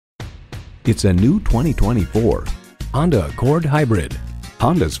It's a new 2024 Honda Accord Hybrid.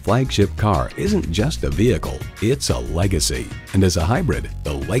 Honda's flagship car isn't just a vehicle, it's a legacy. And as a hybrid,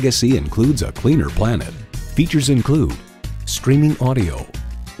 the legacy includes a cleaner planet. Features include streaming audio,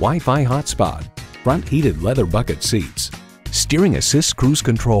 Wi-Fi hotspot, front heated leather bucket seats, steering assist cruise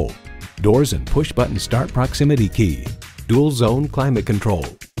control, doors and push-button start proximity key, dual zone climate control,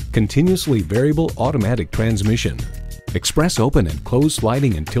 continuously variable automatic transmission, express open and closed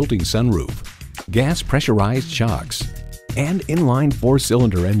sliding and tilting sunroof, gas pressurized shocks, and inline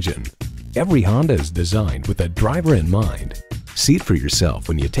 4-cylinder engine. Every Honda is designed with the driver in mind. See it for yourself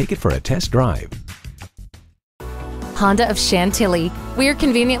when you take it for a test drive. Honda of Chantilly. We're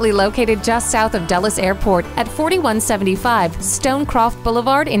conveniently located just south of Dulles Airport at 4175 Stonecroft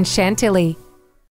Boulevard in Chantilly.